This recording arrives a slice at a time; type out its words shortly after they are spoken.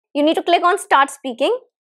you need to click on Start Speaking.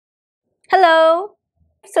 Hello.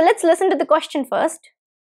 So let's listen to the question first.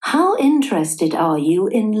 How interested are you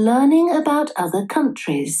in learning about other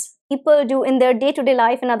countries? People do in their day-to-day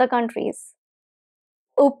life in other countries.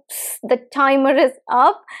 Oops, the timer is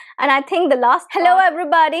up, and I think the last. Hello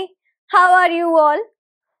everybody, how are you all?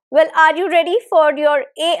 Well, are you ready for your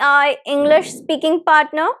AI English speaking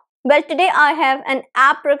partner? Well, today I have an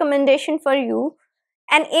app recommendation for you.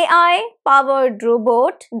 An AI powered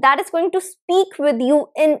robot that is going to speak with you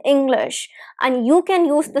in English, and you can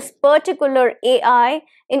use this particular AI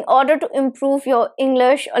in order to improve your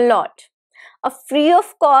English a lot. A free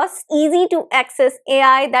of cost, easy to access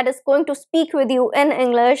AI that is going to speak with you in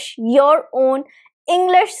English, your own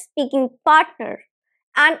English speaking partner,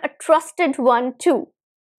 and a trusted one too.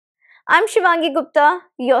 I'm Shivangi Gupta,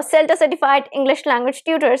 your CELTA certified English language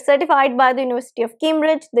tutor certified by the University of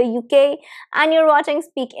Cambridge, the UK, and you're watching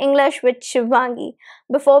Speak English with Shivangi.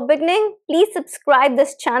 Before beginning, please subscribe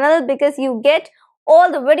this channel because you get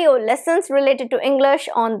all the video lessons related to English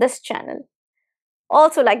on this channel.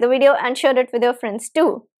 Also like the video and share it with your friends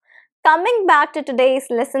too. Coming back to today's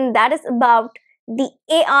lesson, that is about the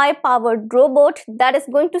AI powered robot that is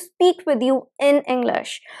going to speak with you in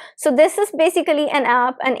English. So this is basically an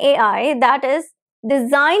app, an AI that is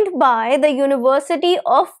designed by the University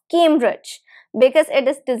of Cambridge. Because it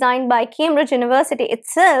is designed by Cambridge University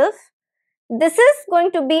itself, this is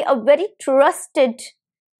going to be a very trusted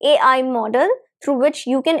AI model through which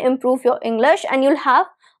you can improve your English, and you'll have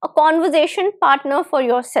a conversation partner for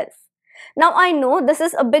yourself. Now, I know this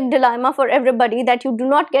is a big dilemma for everybody that you do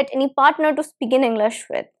not get any partner to speak in English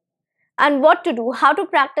with. And what to do, how to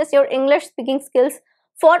practice your English speaking skills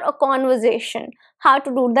for a conversation, how to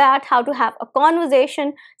do that, how to have a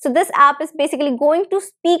conversation. So this app is basically going to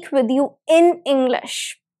speak with you in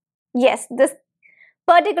English. Yes, this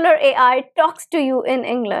particular AI talks to you in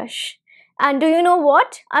English. And do you know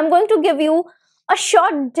what? I'm going to give you a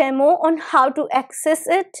short demo on how to access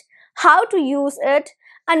it, how to use it,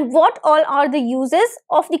 and what all are the uses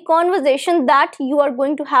of the conversation that you are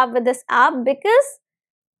going to have with this app, because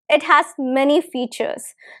it has many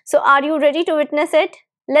features. So are you ready to witness it?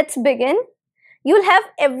 Let's begin. You'll have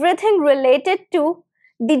everything related to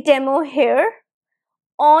the demo here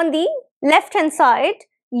on the left hand side,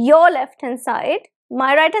 your left hand side,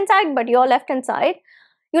 my right hand side, but your left hand side.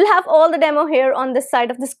 You'll have all the demo here on this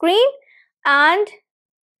side of the screen, and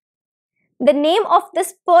the name of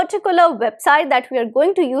this particular website that we are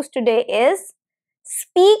going to use today is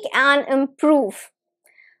Speak and Improve.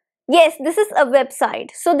 Yes, this is a website.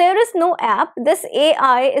 So there is no app. This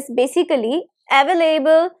AI is basically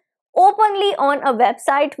available openly on a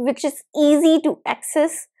website which is easy to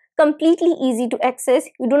access, completely easy to access.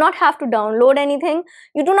 You do not have to download anything.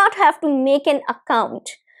 You do not have to make an account.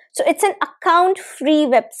 So it's an account-free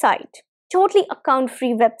website, totally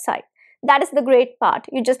account-free website. That is the great part.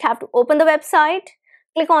 You just have to open the website,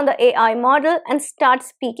 click on the AI model and start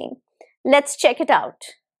speaking. Let's check it out.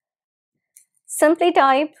 Simply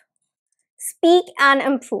type Speak and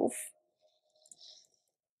Improve.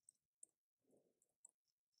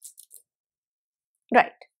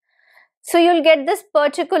 Right. So you'll get this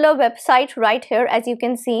particular website right here, as you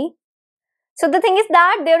can see. So the thing is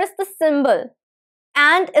that there is the symbol,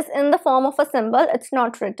 and is in the form of a symbol. It's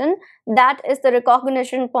not written. That is the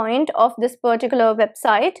recognition point of this particular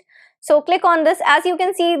website. So click on this. As you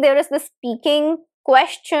can see, there is the speaking,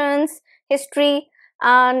 questions, history,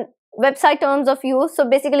 and website terms of use. So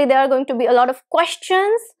basically there are going to be a lot of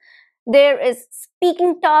questions. There is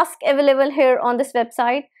speaking task available here on this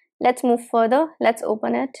website. Let's move further. Let's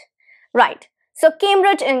open it. Right. So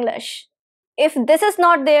Cambridge English. If this is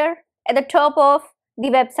not there at the top of the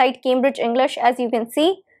website Cambridge English, as you can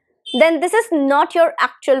see, then this is not your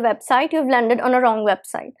actual website. You've landed on a wrong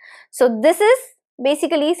website. So this is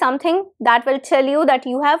basically something that will tell you that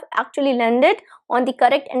you have actually landed on the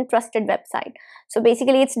correct and trusted website. So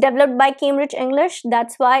basically it's developed by Cambridge English.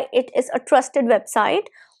 That's why it is a trusted website.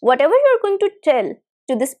 Whatever you're going to tell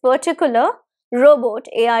to this particular robot,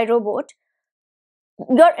 AI robot,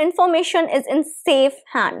 your information is in safe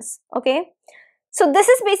hands. Okay. So this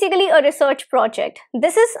is basically a research project.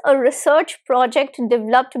 This is a research project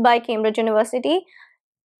developed by Cambridge University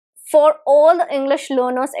for all the English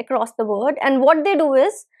learners across the world. And what they do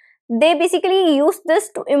is they basically use this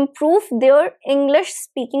to improve their English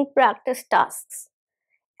speaking practice tasks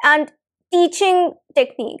and teaching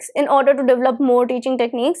techniques. In order to develop more teaching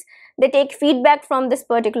techniques, they take feedback from this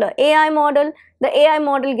particular AI model. The AI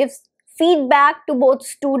model gives feedback to both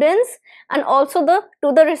students and also to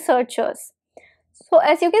the researchers. So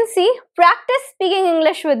as you can see, practice speaking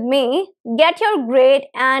English with me, get your grade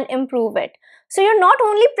and improve it. So you're not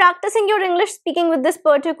only practicing your English speaking with this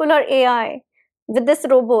particular AI, with this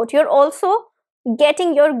robot, you're also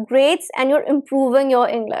getting your grades and you're improving your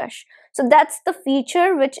English. So that's the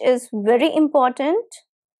feature which is very important.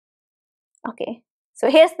 Okay, so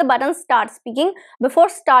here's the button start speaking. Before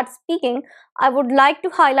start speaking, I would like to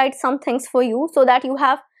highlight some things for you so that you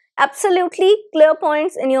have absolutely clear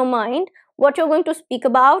points in your mind what you're going to speak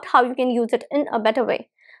about, how you can use it in a better way.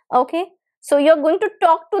 Okay, so you're going to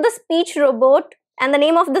talk to the speech robot, and the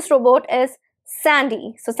name of this robot is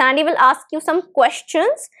Sandy. So Sandy will ask you some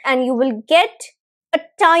questions and you will get a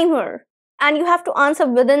timer and you have to answer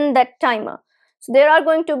within that timer. So there are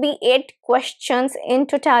going to be 8 questions in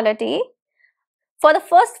totality. For the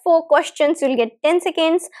first 4 questions, you'll get 10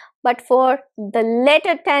 seconds, but for the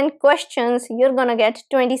later 10 questions, you're gonna get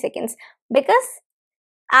 20 seconds. Because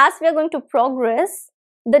as we're going to progress,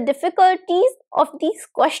 the difficulties of these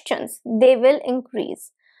questions, they will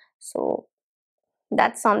increase. So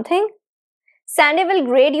that's something. Sandy will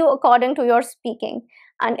grade you according to your speaking.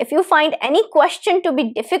 And if you find any question to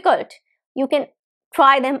be difficult, you can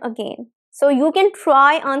try them again. So you can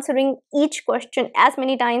try answering each question as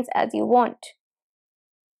many times as you want.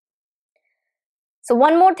 So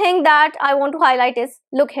one more thing that I want to highlight is,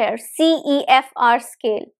 look here, CEFR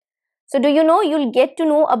scale. So do you know, you'll get to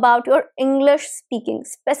know about your English speaking,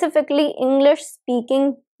 specifically English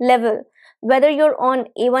speaking level, whether you're on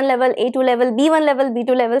A1 level, A2 level, B1 level,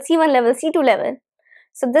 B2 level, C1 level, C2 level.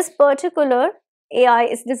 So this particular AI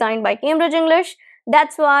is designed by Cambridge English.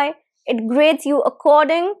 That's why it grades you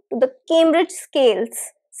according to the Cambridge scales,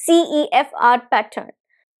 CEFR pattern.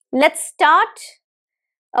 Let's start.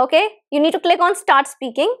 Okay, you need to click on start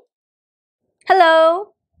speaking.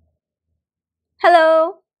 Hello.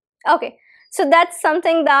 Hello. Okay, so that's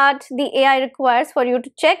something that the AI requires for you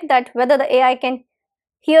to check that whether the AI can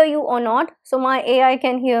hear you or not. So my AI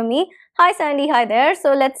can hear me. Hi Sandy, hi there.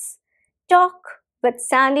 So let's talk with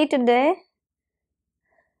Sandy today.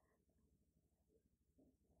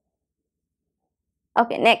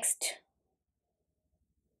 Okay, next.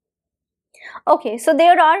 Okay, so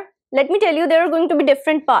let me tell you, there are going to be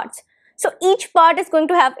different parts. So each part is going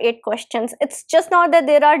to have 8 questions. It's just not that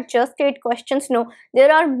there are just 8 questions. No,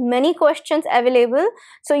 there are many questions available.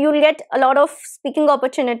 So you'll get a lot of speaking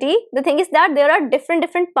opportunity. The thing is that there are different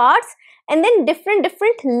parts and then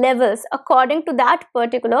different levels according to that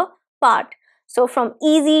particular part. So from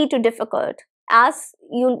easy to difficult. As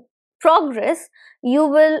you progress, you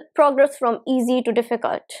will progress from easy to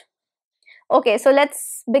difficult. Okay, so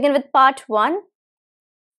let's begin with part 1.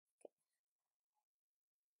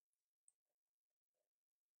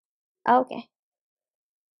 Okay.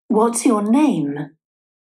 What's your name?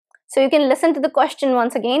 So you can listen to the question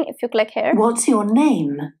once again if you click here. What's your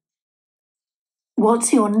name?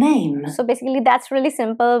 What's your name? So basically that's really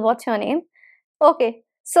simple. What's your name? Okay.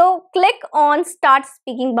 So click on start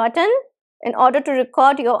speaking button in order to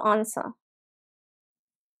record your answer.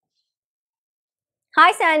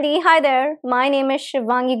 Hi Sandy, hi there. My name is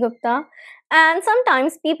Shivangi Gupta and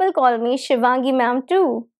sometimes people call me Shivangi ma'am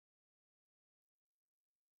too.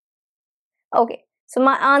 Okay, so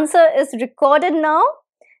my answer is recorded now.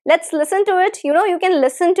 Let's listen to it. You know, you can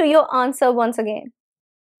listen to your answer once again.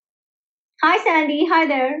 Hi Sandy, hi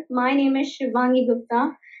there. My name is Shivangi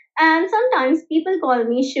Gupta and sometimes people call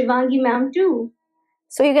me Shivangi ma'am too.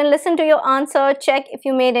 So you can listen to your answer, check if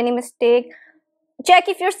you made any mistake, check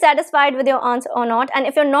if you're satisfied with your answer or not, and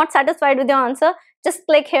if you're not satisfied with your answer, just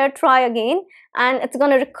click here, try again, and it's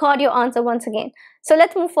going to record your answer once again. So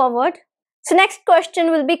let's move forward. So next question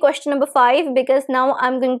will be question number 5, because now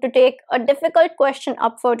I'm going to take a difficult question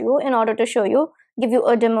up for you in order to show you, give you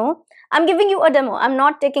a demo. I'm giving you a demo. I'm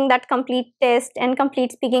not taking that complete test and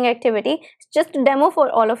complete speaking activity. It's just a demo for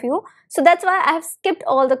all of you. So that's why I have skipped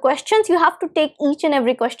all the questions. You have to take each and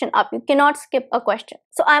every question up. You cannot skip a question.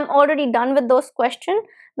 So I'm already done with those questions,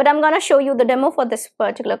 but I'm going to show you the demo for this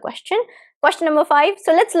particular question. Question number 5.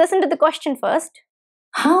 So let's listen to the question first.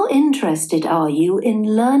 How interested are you in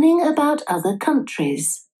learning about other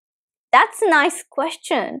countries? That's a nice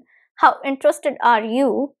question. How interested are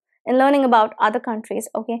you in learning about other countries?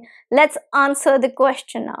 Okay, let's answer the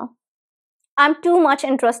question now. I'm too much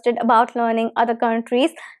interested about learning other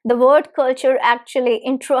countries. The word culture actually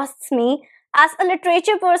interests me. As a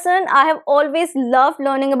literature person, I have always loved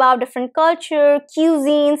learning about different culture,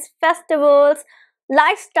 cuisines, festivals,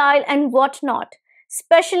 lifestyle and whatnot.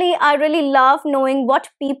 Especially, I really love knowing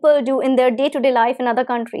what people do in their day-to-day life in other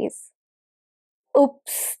countries.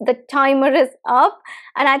 Oops, the timer is up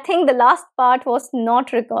and I think the last part was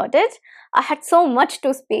not recorded. I had so much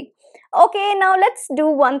to speak. Okay, now let's do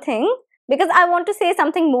one thing because I want to say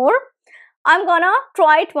something more. I'm gonna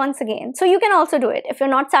try it once again. So you can also do it. If you're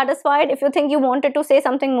not satisfied, if you think you wanted to say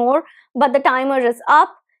something more, but the timer is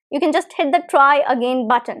up, you can just hit the try again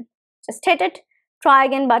button. Just hit it, try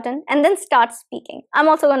again button, and then start speaking. I'm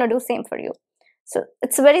also gonna do same for you. So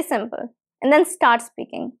it's very simple. And then start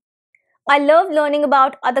speaking. I love learning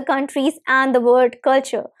about other countries and the world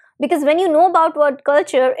culture, because when you know about world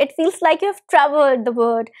culture, it feels like you've traveled the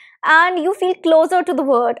world and you feel closer to the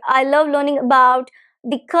world. I love learning about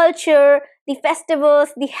the culture, the festivals,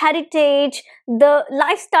 the heritage, the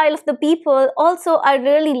lifestyle of the people. Also, I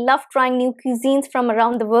really love trying new cuisines from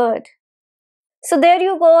around the world. So there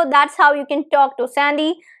you go. That's how you can talk to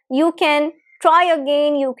Sandy. You can try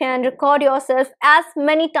again. You can record yourself as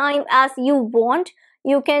many times as you want.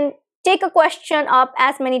 You can take a question up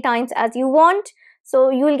as many times as you want. So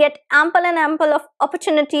you will get ample and ample of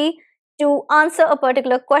opportunity to answer a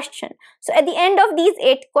particular question. So at the end of these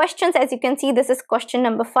 8 questions, as you can see, this is question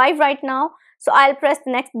number 5 right now. So I'll press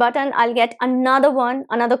the next button. I'll get another one,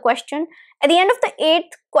 another question. At the end of the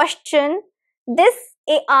 8th question, this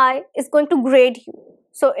AI is going to grade you.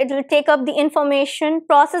 So it will take up the information,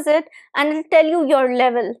 process it, and it will tell you your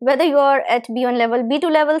level, whether you are at B1 level,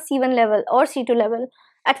 B2 level, C1 level, or C2 level.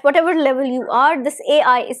 At whatever level you are, this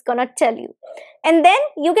AI is gonna tell you. And then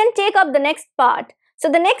you can take up the next part. So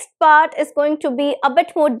the next part is going to be a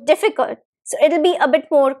bit more difficult. So it'll be a bit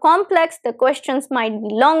more complex. The questions might be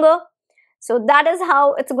longer. So that is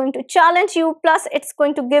how it's going to challenge you. Plus, it's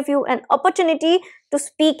going to give you an opportunity to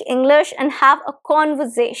speak English and have a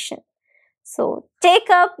conversation. So take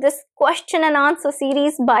up this question and answer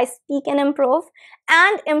series by Speak and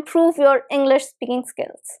improve your English speaking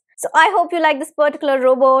skills. So I hope you like this particular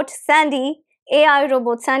robot, Sandy, AI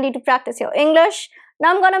robot Sandy, to practice your English.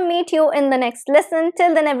 Now I'm gonna meet you in the next lesson.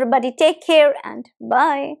 Till then, everybody take care and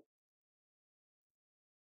bye.